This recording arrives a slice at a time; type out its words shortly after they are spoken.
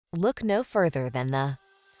Look no further than the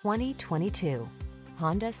 2022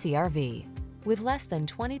 Honda CR-V. With less than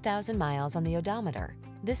 20,000 miles on the odometer,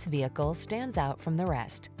 this vehicle stands out from the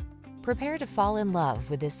rest. Prepare to fall in love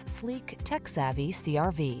with this sleek, tech-savvy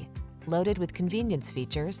CR-V. Loaded with convenience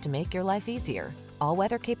features to make your life easier,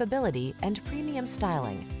 all-weather capability, and premium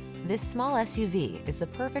styling, this small SUV is the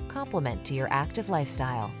perfect complement to your active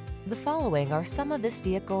lifestyle. The following are some of this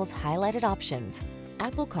vehicle's highlighted options: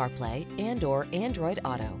 Apple CarPlay and/or Android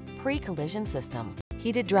Auto, pre-collision system,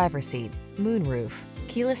 heated driver's seat, moonroof,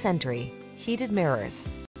 keyless entry, heated mirrors,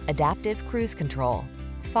 adaptive cruise control,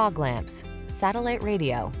 fog lamps, satellite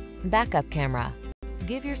radio, backup camera.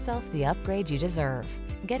 Give yourself the upgrade you deserve.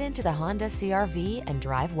 Get into the Honda CR-V and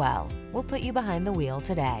drive well. We'll put you behind the wheel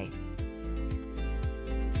today.